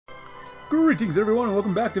Greetings everyone and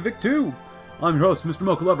welcome back to Vic 2! I'm your host, Mr.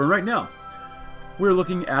 Mocha Lover, and right now we're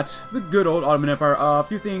looking at the good old Ottoman Empire. A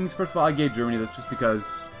few things. First of all, I gave Germany this just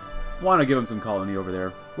because I want to give them some colony over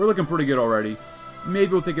there. We're looking pretty good already.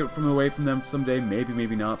 Maybe we'll take it away from them someday. Maybe,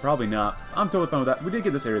 maybe not. Probably not. I'm totally fine with that. We did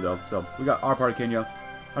get this area though, so we got our part of Kenya.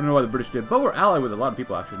 I don't know why the British did, but we're allied with a lot of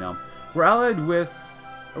people actually now. We're allied with...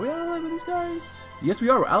 Are we allied with these guys? Yes, we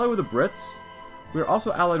are. We're allied with the Brits. We're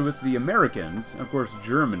also allied with the Americans, and of course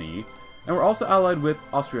Germany. And we're also allied with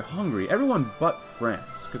Austria-Hungary. Everyone but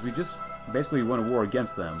France, because we just basically won a war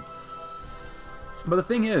against them. But the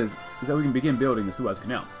thing is that we can begin building the Suez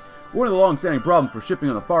Canal. One of the long-standing problems for shipping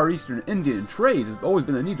on the Far Eastern Indian trades has always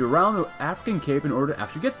been the need to round the African Cape in order to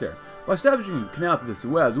actually get there. By establishing a canal through the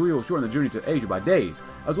Suez, we will shorten the journey to Asia by days,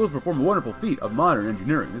 as well as perform a wonderful feat of modern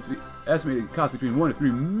engineering. This estimated cost between £1 to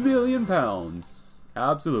 £3 million.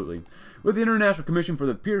 Absolutely. With the International Commission for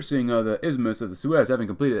the Piercing of the Isthmus of the Suez having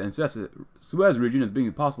completed and assessed the Suez region as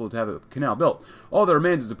being possible to have a canal built, all that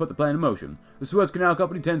remains is to put the plan in motion. The Suez Canal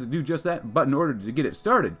Company tends to do just that, but in order to get it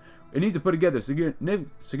started, it needs to put together a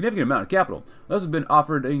significant amount of capital. Thus has been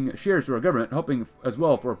offering shares to our government, hoping as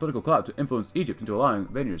well for a political clout to influence Egypt into allowing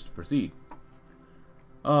Vineyards to proceed.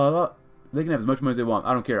 They can have as much money as they want.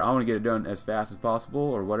 I don't care. I want to get it done as fast as possible,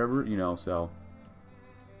 or whatever, you know, so...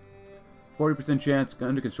 40% chance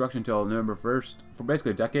under construction until November 1st for basically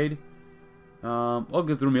a decade. I'll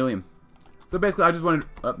go through $1 million. So basically, I just wanted.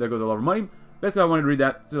 Oh, there goes a lot of money. Basically, I wanted to read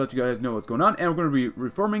that to let you guys know what's going on, and we're going to be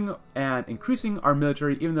reforming and increasing our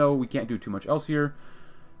military, even though we can't do too much else here.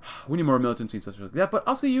 We need more militancy and stuff like that. But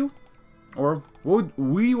I'll see you, or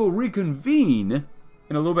we will reconvene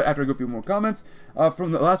in a little bit after I go through more comments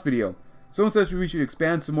from the last video. Someone says we should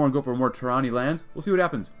expand some more and go for more Turani lands. We'll see what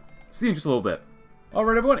happens. See you in just a little bit.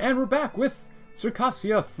 Alright everyone, and we're back with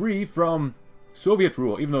Circassia free from Soviet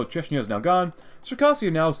rule. Even though Chechnya is now gone, Circassia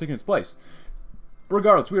now is taking its place.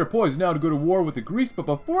 Regardless, we are poised now to go to war with the Greeks, but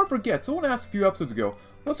before I forget, someone asked a few episodes ago,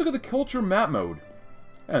 let's look at the culture map mode.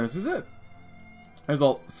 And this is it. There's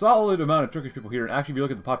a solid amount of Turkish people here, and actually if you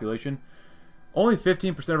look at the population, only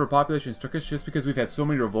 15% of our population is Turkish, just because we've had so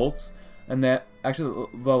many revolts, and that, actually,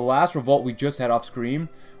 the last revolt we just had off screen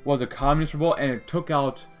was a communist revolt, and it took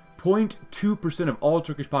out 0.2% of all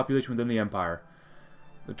Turkish population within the empire.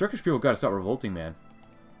 The Turkish people got to stop revolting, man.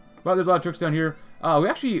 But there's a lot of Turks down here. We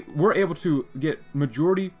actually were able to get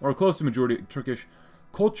majority, or close to majority, Turkish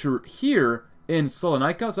culture here in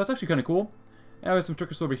Salonika, so that's actually kind of cool. And we have some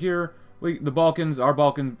Turkish over here. The Balkans, our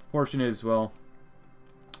Balkan portion is, well,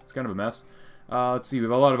 it's kind of a mess. Let's see, we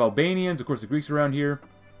have a lot of Albanians, of course the Greeks around here.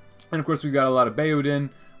 And of course we've got a lot of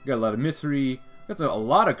Bayudin, we've got a lot of Misri, we've got a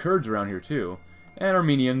lot of Kurds around here too. And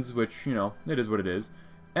Armenians, which, you know, it is what it is.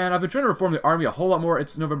 And I've been trying to reform the army a whole lot more.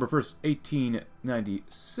 It's November 1st,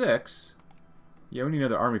 1896. Yeah, we need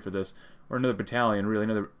another army for this. Or another battalion, really.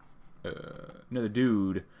 Another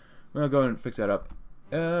dude. We'll go and fix that up.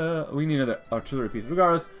 We need another artillery piece.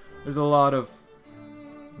 Regardless, there's a lot of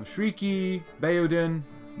Mashriki, Bayudin,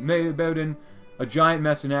 a giant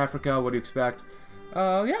mess in Africa. What do you expect?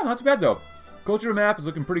 Yeah, not too bad, though. Culture map is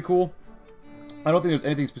looking pretty cool. I don't think there's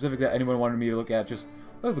anything specific that anyone wanted me to look at, just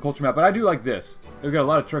look at the culture map, but I do like this. We've got a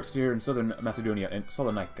lot of Turks here in southern Macedonia and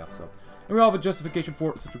Salonika, so. And we all have a justification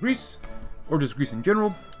for Central Greece, or just Greece in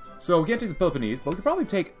general. So we can't take the Peloponnese, but we could probably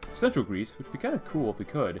take Central Greece, which would be kind of cool if we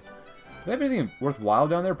could. Do they have anything worthwhile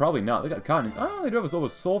down there? Probably not. They got cotton. Oh, they do have a soul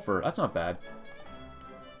with sulfur. That's not bad.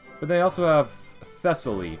 But they also have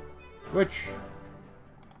Thessaly, which,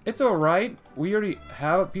 it's alright. We already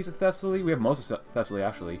have a piece of Thessaly. We have most of Thessaly,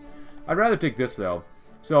 actually. I'd rather take this, though.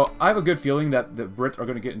 So, I have a good feeling that the Brits are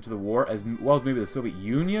going to get into the war, as well as maybe the Soviet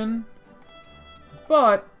Union.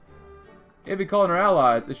 But, if we call in our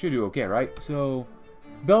allies, it should do okay, right? So,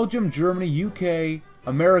 Belgium, Germany, UK,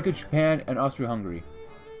 America, Japan, and Austria-Hungary.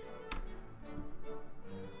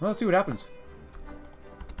 Well, let's see what happens.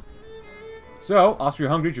 So,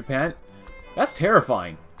 Austria-Hungary, Japan. That's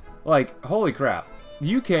terrifying. Like, holy crap.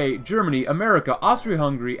 The UK, Germany, America,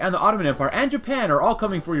 Austria-Hungary, and the Ottoman Empire, and Japan are all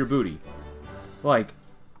coming for your booty. Like,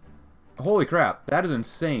 holy crap, that is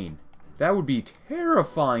insane. That would be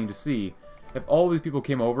terrifying to see if all these people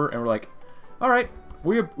came over and were like, alright,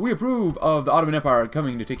 we approve of the Ottoman Empire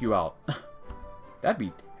coming to take you out. That'd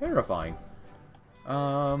be terrifying.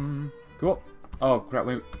 Cool. Oh, crap,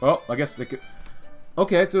 wait. Well, I guess they could...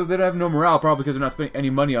 Okay, so they have no morale, probably because they're not spending any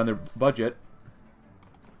money on their budget.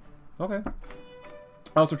 Okay.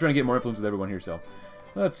 Also trying to get more influence with everyone here, so.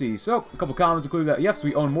 Let's see. So, a couple comments include that, yes,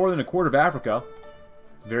 we own more than a quarter of Africa.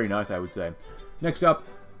 It's very nice, I would say. Next up,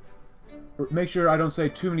 make sure I don't say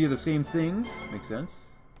too many of the same things. Makes sense.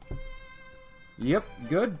 Yep,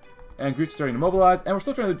 good. And Greeks are starting to mobilize, and we're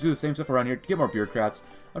still trying to do the same stuff around here to get more bureaucrats.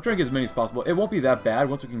 I'm trying to get as many as possible. It won't be that bad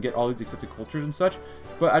once we can get all these accepted cultures and such,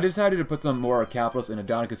 but I decided to put some more capitalists in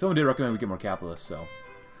Adana, because someone did recommend we get more capitalists, so.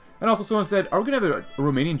 And also someone said, are we going to have a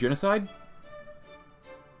Romanian genocide?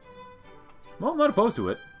 Well, I'm not opposed to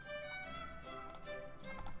it.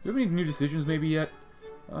 Do we have any new decisions maybe yet?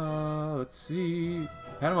 Let's see.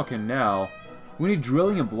 Panama Canal. We need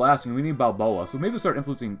drilling and blasting. We need Balboa. So maybe we'll start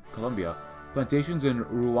influencing Colombia. Plantations in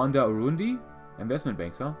Rwanda, Urundi? Investment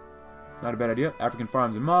banks, huh? Not a bad idea. African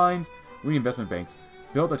farms and mines. We need investment banks.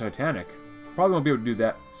 Build the Titanic. Probably won't be able to do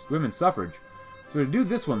that. Women's suffrage. So to do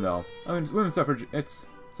this one, though. I mean, women's suffrage, it's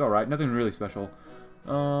alright. Nothing really special.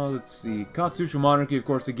 Let's see. Constitutional monarchy, of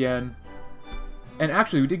course, again. And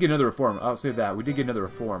actually, we did get another reform. I'll say that. We did get another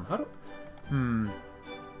reform.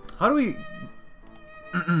 How do we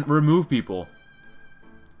remove people?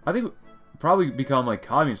 I think probably become like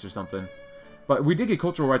communists or something. But we did get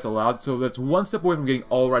cultural rights allowed, so that's one step away from getting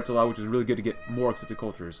all rights allowed, which is really good to get more accepted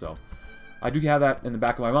cultures. So I do have that in the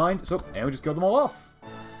back of my mind. So, and we just killed them all off.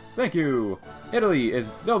 Thank you. Italy is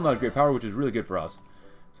still not a great power, which is really good for us.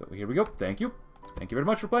 So here we go. Thank you. Thank you very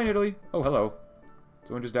much for playing, Italy. Oh, hello.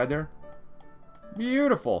 Someone just died there.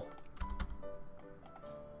 Beautiful.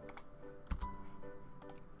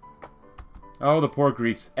 Oh, the poor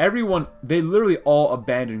Greeks. Everyone, they literally all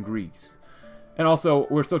abandoned Greece. And also,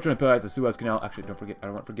 we're still trying to build out the Suez Canal. Actually, don't forget, I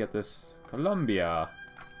don't want to forget this. Colombia.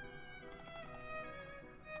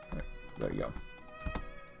 Right, there you go.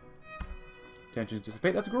 Tensions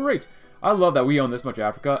dissipate. That's great. I love that we own this much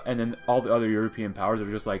Africa, and then all the other European powers are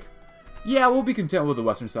just like, yeah, we'll be content with the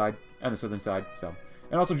western side and the southern side. So,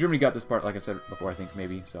 and also Germany got this part, like I said before, I think,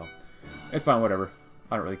 maybe. So, it's fine, whatever.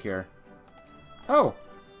 I don't really care. Oh,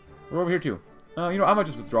 we're over here too. You know, I might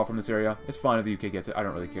just withdraw from this area. It's fine if the UK gets it. I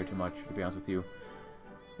don't really care too much, to be honest with you.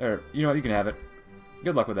 There, you know what? You can have it.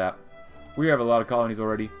 Good luck with that. We have a lot of colonies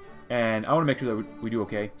already, and I want to make sure that we do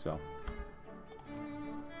okay, so.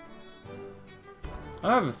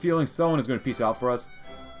 I have a feeling someone is going to peace out for us.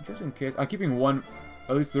 Just in case. I'm keeping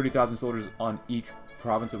at least 30,000 soldiers on each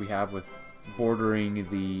province that we have with bordering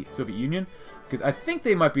the Soviet Union, because I think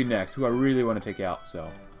they might be next, who I really want to take out, so.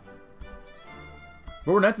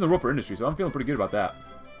 But we're 9th in the world for industry, so I'm feeling pretty good about that.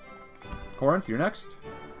 Corinth, you're next.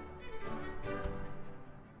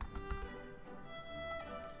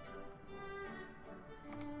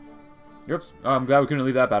 Oops, I'm glad we couldn't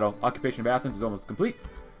leave that battle. Occupation of Athens is almost complete.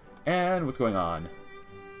 And what's going on?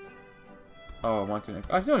 Oh,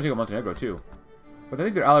 Montenegro. I still want to take out Montenegro, too. But I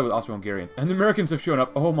think they're allied with Austro-Hungarians. And the Americans have shown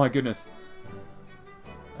up. Oh, my goodness.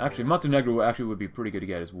 Actually, Montenegro actually would be pretty good to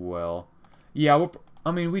get as well. Yeah,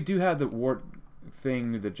 I mean, we do have the war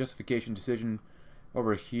thing, the justification decision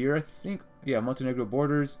over here, I think. Yeah, Montenegro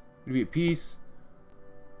borders. It'd be at peace.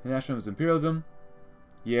 Nationalism, imperialism.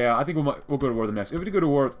 Yeah, I think we'll go to war with them next. If we do go to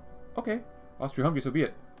war, okay. Austria-Hungary, so be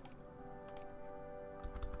it.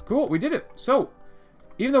 Cool, we did it. So,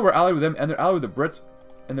 even though we're allied with them, and they're allied with the Brits,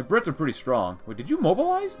 and the Brits are pretty strong. Wait, did you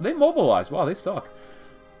mobilize? They mobilized. Wow, they suck.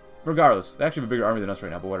 Regardless, they actually have a bigger army than us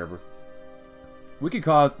right now, but whatever. We could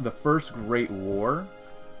cause the first Great War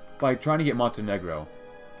by trying to get Montenegro.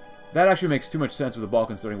 That actually makes too much sense with the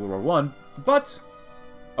Balkans starting World War I, but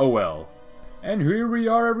oh well. And here we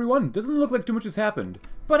are, everyone. Doesn't look like too much has happened,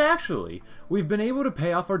 but actually, we've been able to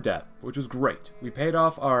pay off our debt, which was great. We paid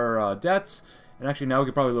off our debts, and actually now we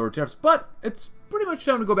could probably lower tariffs, but it's pretty much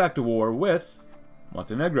time to go back to war with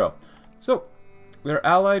Montenegro. So, they're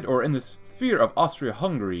allied, or in the sphere of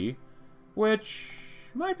Austria-Hungary, which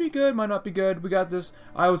might be good, might not be good. We got this.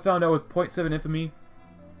 I was found out with 0.7 infamy.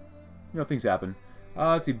 You know, things happen.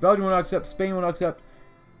 Let's see, Belgium will not accept, Spain will not accept,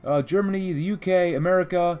 Germany, the UK,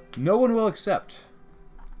 America, no one will accept.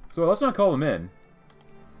 So let's not call them in.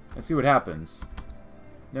 And see what happens.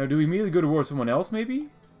 Now, do we immediately go to war with someone else, maybe?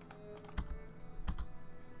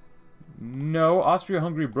 No,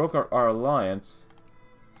 Austria-Hungary broke our alliance.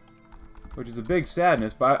 Which is a big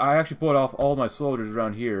sadness, but I actually pulled off all my soldiers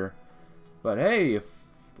around here. But hey, if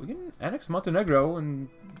we can annex Montenegro and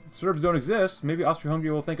Serbs don't exist, maybe Austria-Hungary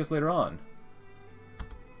will thank us later on.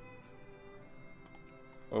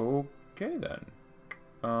 Okay, then.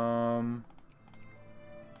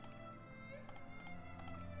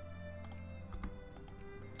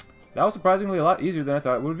 That was surprisingly a lot easier than I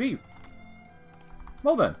thought it would be.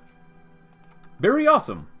 Well then. Very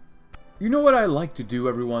awesome. You know what I like to do,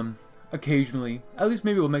 everyone? Occasionally, at least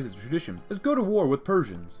maybe we'll make this a tradition, is go to war with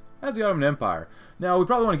Persians, as the Ottoman Empire. Now, we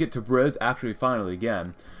probably want to get Tabriz, actually, finally,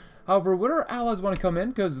 again. However, would our allies want to come in?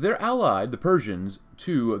 Because they're allied, the Persians,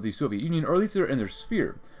 to the Soviet Union, or at least they're in their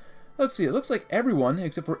sphere. Let's see, it looks like everyone,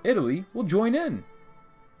 except for Italy, will join in.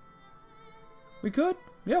 We could?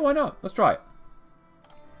 Yeah, why not? Let's try it.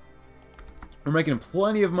 We're making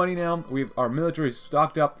plenty of money now. Our military is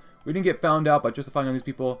stocked up. We didn't get found out by justifying on these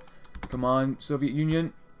people. Come on, Soviet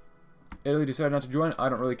Union. Italy decided not to join. I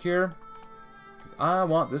don't really care. Because I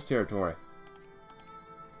want this territory.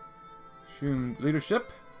 Assume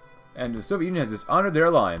leadership. And the Soviet Union has dishonored their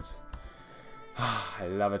alliance. I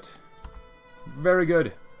love it. Very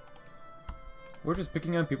good. We're just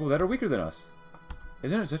picking on people that are weaker than us.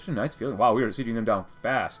 Isn't it such a nice feeling? Wow, we are sieging them down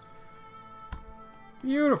fast.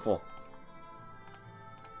 Beautiful.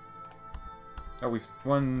 Oh, we've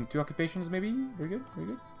won 2 occupations, maybe? Very good, very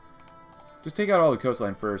good. Just take out all the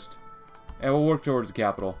coastline first. And we'll work towards the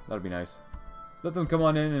capital. That'll be nice. Let them come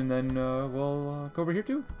on in, and then we'll go over here,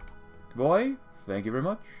 too. Good boy. Thank you very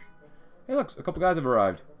much. Hey, look, a couple guys have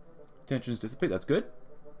arrived. Tensions dissipate. That's good.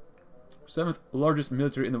 7th largest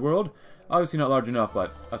military in the world. Obviously not large enough,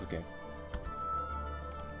 but that's okay.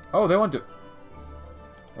 Oh, they want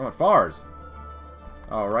Fars.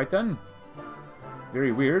 Alright then.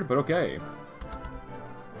 Very weird, but okay.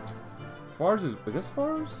 Fars is this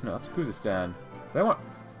Fars? No, that's Khuzestan. They want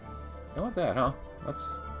that, huh?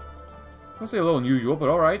 That's, I'll say a little unusual, but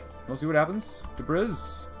alright. We'll see what happens.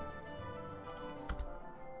 Tabriz.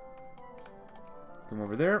 Come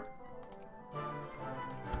over there.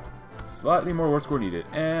 Slightly more war score needed.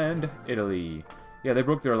 And Italy. Yeah, they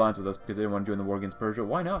broke their alliance with us because they didn't want to join the war against Persia.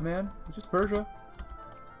 Why not, man? It's just Persia.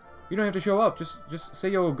 You don't have to show up. Just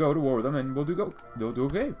say you'll go to war with them, and we'll do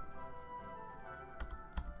okay.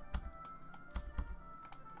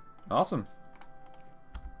 Awesome.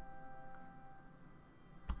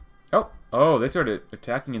 Oh, they started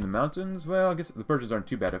attacking in the mountains. Well, I guess the Persians aren't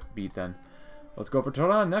too bad to beat then. Let's go for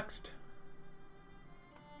Tehran next.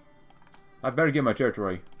 I better get my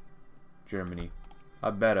territory. Germany.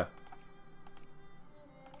 I better.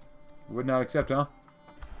 Would not accept, huh?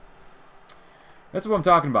 That's what I'm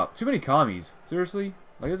talking about. Too many commies. Seriously?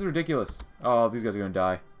 Like, this is ridiculous. Oh, these guys are gonna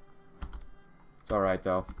die. It's alright,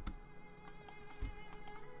 though.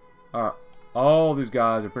 Alright. All these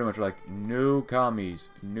guys are pretty much like, no commies.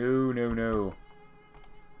 No, no, no.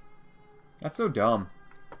 That's so dumb.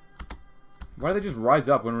 Why do they just rise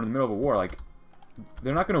up when we're in the middle of a war? Like,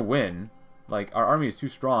 they're not gonna win. Like, our army is too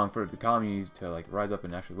strong for the commies to, like, rise up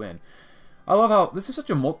and actually win. I love how this is such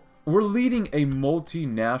a we're leading a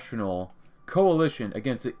multinational coalition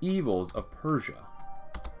against the evils of Persia.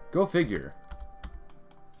 Go figure.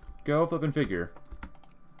 Go flippin' figure.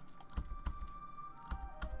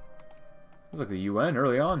 It's like the UN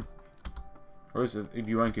early on. Or at least if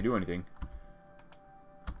UN could do anything.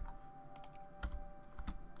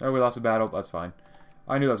 Oh, we lost a battle. That's fine.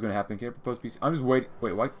 I knew that was going to happen. Can I propose peace? I'm just waiting.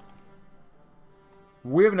 Wait, what?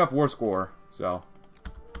 We have enough war score, so.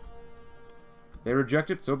 They reject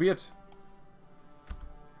it, so be it.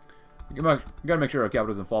 We gotta make sure our capital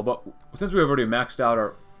doesn't fall, but since we've already maxed out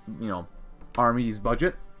our, army's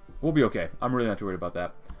budget, we'll be okay. I'm really not too worried about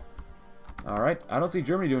that. Alright, I don't see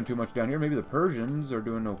Germany doing too much down here. Maybe the Persians are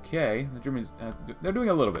doing okay. The Germans, they're doing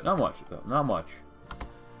a little bit. Not much, though. Not much.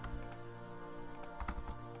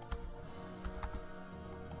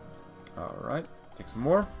 Alright, take some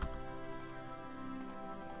more.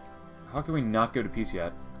 How can we not go to peace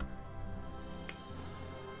yet?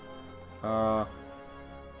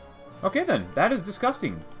 Okay then, that is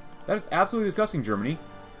disgusting. That is absolutely disgusting, Germany.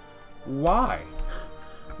 Why?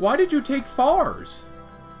 Why did you take Fars?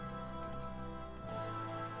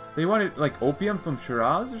 They wanted, like, opium from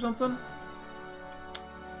Shiraz or something?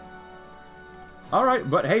 Alright,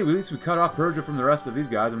 but hey, at least we cut off Persia from the rest of these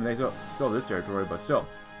guys. I mean, they still have this territory, but still.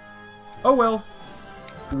 Oh well.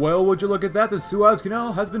 Well, would you look at that? The Suez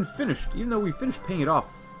Canal has been finished, even though we finished paying it off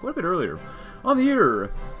quite a bit earlier. On the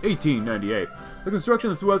year 1898, the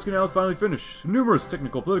construction of the Suez Canal is finally finished. Numerous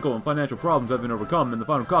technical, political, and financial problems have been overcome, and the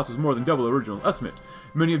final cost was more than double the original estimate.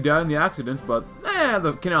 Many have died in the accidents, but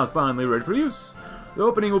the canal is finally ready for use. The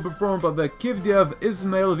opening will be performed by the Kivdev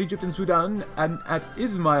Ismail of Egypt and Sudan, and at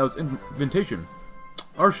Ismail's invitation.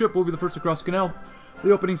 Our ship will be the first to cross the canal.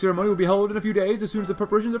 The opening ceremony will be held in a few days as soon as the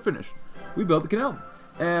preparations are finished. We build the canal,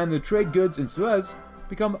 and the trade goods in Suez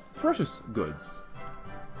become precious goods.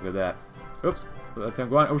 Look at that. Oops. Let time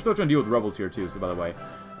go on. We're still trying to deal with rebels here, too, so by the way.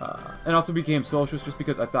 And also became socialist just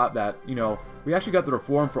because I thought that, we actually got the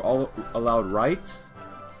reform for all allowed rights,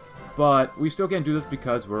 but we still can't do this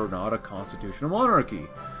because we're not a constitutional monarchy.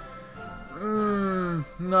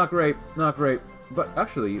 Not great. Not great. But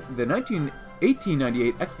actually, the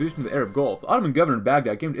 1898 expedition to the Arab Gulf. The Ottoman governor in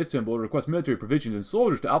Baghdad came to Istanbul to request military provisions and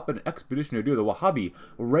soldiers to outfit an expedition to do the Wahhabi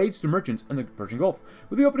raids to merchants in the Persian Gulf.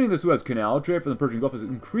 With the opening of the Suez Canal, trade from the Persian Gulf is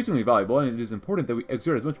increasingly valuable, and it is important that we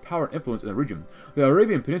exert as much power and influence in the region. The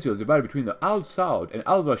Arabian Peninsula is divided between the Al Saud and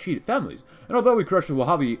Al Rashid families, and although we crushed the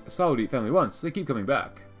Wahhabi Saudi family once, they keep coming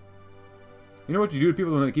back. You know what you do to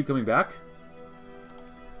people when they keep coming back?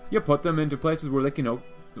 You put them into places where they can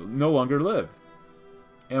no longer live.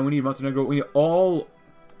 And we need Montenegro. We need all...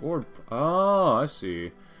 Oh, I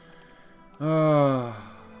see.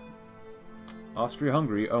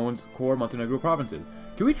 Austria-Hungary owns core Montenegro provinces.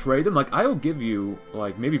 Can we trade them? Like, I will give you,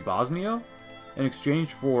 like, maybe Bosnia in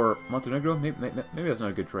exchange for Montenegro. Maybe that's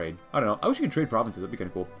not a good trade. I don't know. I wish we could trade provinces. That'd be kind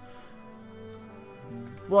of cool.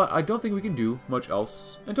 Well, I don't think we can do much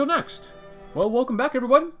else until next. Well, welcome back,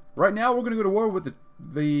 everyone. Right now, we're going to go to war with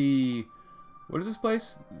the... What is this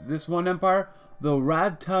place? This one empire? The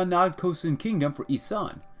Ratanadkosin Kingdom for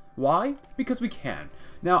Isan. Why? Because we can.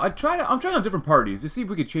 Now, I'm trying on different parties to see if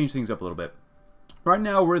we could change things up a little bit. Right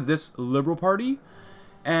now, we're this liberal party,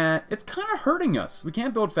 and it's kind of hurting us. We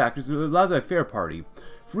can't build factories. It allows a fair party.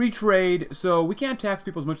 Free trade, so we can't tax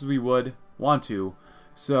people as much as we would want to.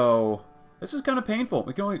 So, this is kind of painful.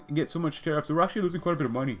 We can only get so much tariffs, so we're actually losing quite a bit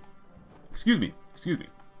of money. Excuse me.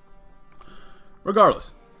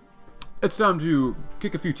 Regardless. It's time to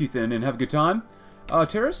kick a few teeth in and have a good time.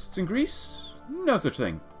 Terrorists in Greece? No such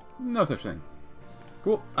thing. No such thing.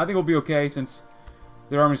 Cool. I think we'll be okay since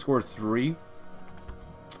their army scores 3.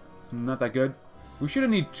 It's not that good. We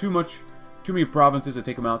shouldn't need too many provinces to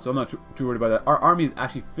take them out, so I'm not too worried about that. Our army is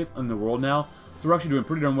actually 5th in the world now, so we're actually doing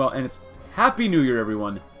pretty darn well. And it's Happy New Year,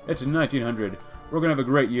 everyone. It's 1900. We're going to have a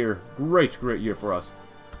great year. Great year for us.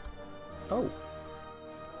 Oh.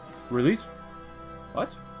 Release?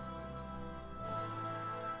 What?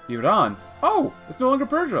 Iran. Oh, it's no longer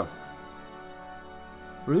Persia.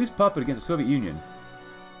 Release puppet against the Soviet Union.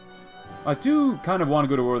 I do kind of want to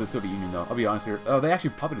go to war with the Soviet Union, though. I'll be honest here. Oh, they actually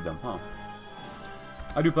puppeted them, huh?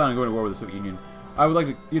 I do plan on going to war with the Soviet Union. I would like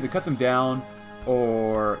to either cut them down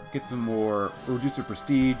or get some more, or reduce their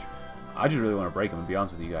prestige. I just really want to break them, to be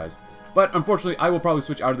honest with you guys. But unfortunately, I will probably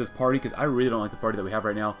switch out of this party because I really don't like the party that we have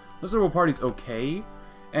right now. This liberal party's okay,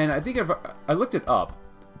 and I think if I looked it up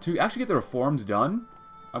to actually get the reforms done.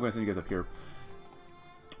 I'm going to send you guys up here.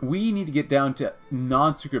 We need to get down to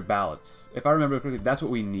non-secret ballots. If I remember correctly, that's what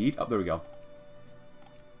we need. Oh, there we go.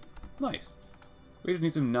 Nice. We just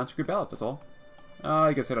need some non-secret ballots, that's all.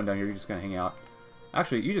 You guys head on down here. You're just going to hang out.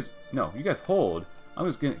 Actually, you guys hold. I'm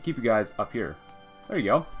just going to keep you guys up here. There you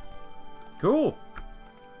go. Cool.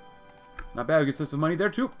 Not bad. We get some money there,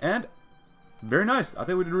 too. And very nice. I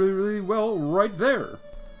think we did really well right there.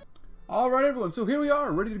 Alright everyone, so here we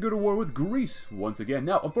are, ready to go to war with Greece once again.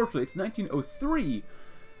 Now, unfortunately, it's 1903,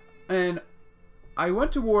 and I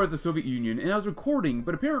went to war with the Soviet Union, and I was recording,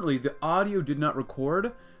 but apparently the audio did not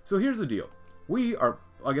record. So here's the deal. We are,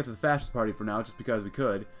 I guess, the fascist party for now, just because we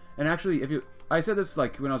could. And actually, I said this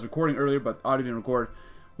like when I was recording earlier, but the audio didn't record.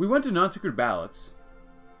 We went to non-secret ballots,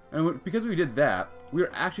 and because we did that, we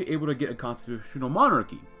were actually able to get a constitutional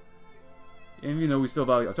monarchy. And even though we still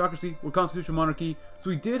value autocracy, we're constitutional monarchy.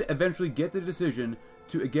 So we did eventually get the decision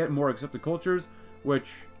to get more accepted cultures,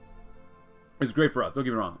 which is great for us, don't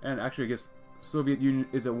get me wrong. And actually, I guess Soviet Union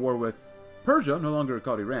is at war with Persia, no longer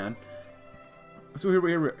called Iran. So here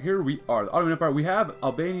we are. The Ottoman Empire. We have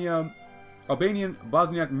Albanian,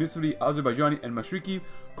 Bosniak, Misri, Azerbaijani, and Mashriki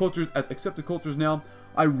cultures as accepted cultures now.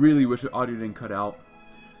 I really wish the audio didn't cut out.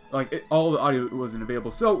 Like, all the audio wasn't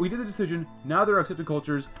available. So we did the decision. Now they're accepted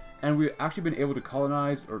cultures. And we've actually been able to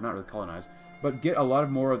colonize, or not really colonize, but get a lot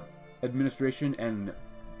of more administration and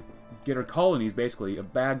get our colonies, basically.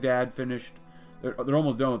 Baghdad finished. They're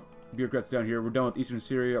almost done with bureaucrats down here. We're done with Eastern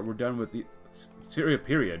Syria. We're done with the Syria,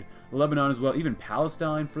 period. Lebanon as well. Even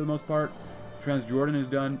Palestine, for the most part. Transjordan is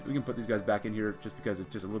done. We can put these guys back in here just because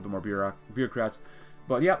it's just a little bit more bureaucrats.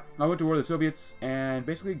 But yeah, I went to war with the Soviets and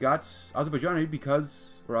basically got Azerbaijan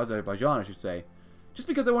I should say, just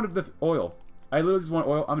because I wanted the oil. I literally just want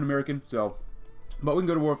oil. I'm an American, so... But we can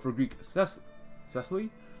go to war for Greek Thessaly?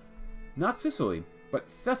 Not Sicily, but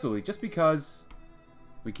Thessaly, just because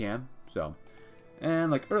we can, so. And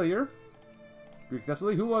like earlier, Greek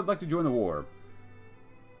Thessaly, who would like to join the war?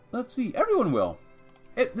 Let's see, everyone will.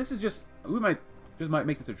 This is just, we might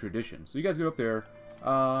make this a tradition. So you guys go up there,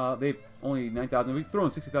 they've only 9,000, we throw in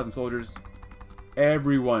 60,000 soldiers.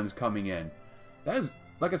 Everyone's coming in. That is,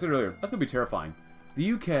 like I said earlier, that's going to be terrifying.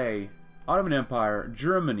 The UK... Ottoman Empire,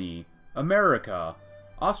 Germany, America,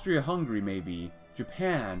 Austria-Hungary maybe,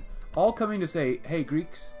 Japan, all coming to say, hey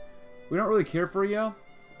Greeks, we don't really care for you,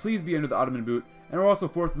 please be under the Ottoman boot, And we're also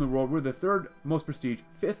 4th in the world. We're the 3rd most prestige,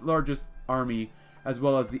 5th largest army, as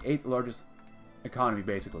well as the 8th largest economy,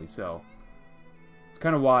 basically. So, it's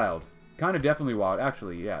kind of wild. Kind of definitely wild,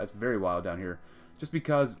 actually. Yeah, it's very wild down here. Just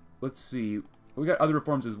because, let's see, we got other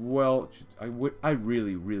reforms as well. I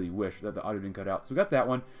really, really wish that the audio didn't cut out. So we got that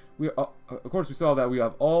one. We, of course, we saw that we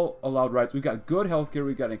have all allowed rights. We got good healthcare.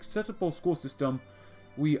 We got an accessible school system.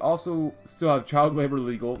 We also still have child labor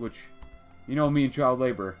legal, which, you know me and child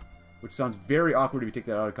labor, which sounds very awkward if you take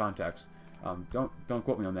that out of context. Don't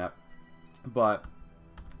quote me on that. But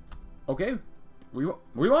okay, we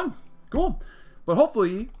won. Cool. But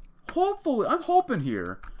hopefully, I'm hoping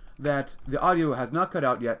here that the audio has not cut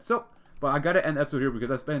out yet. So, but I gotta end the episode here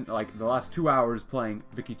because I spent like the last 2 hours playing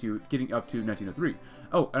Vicky 2, getting up to 1903.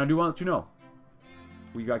 Oh, and I do want to let you know,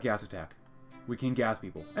 we got gas attack. We can gas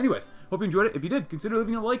people. Anyways, hope you enjoyed it. If you did, consider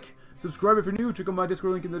leaving a like, subscribe if you're new, check out my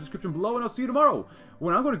Discord link in the description below, and I'll see you tomorrow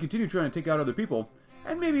when I'm going to continue trying to take out other people,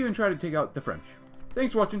 and maybe even try to take out the French.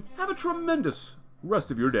 Thanks for watching. Have a tremendous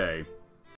rest of your day.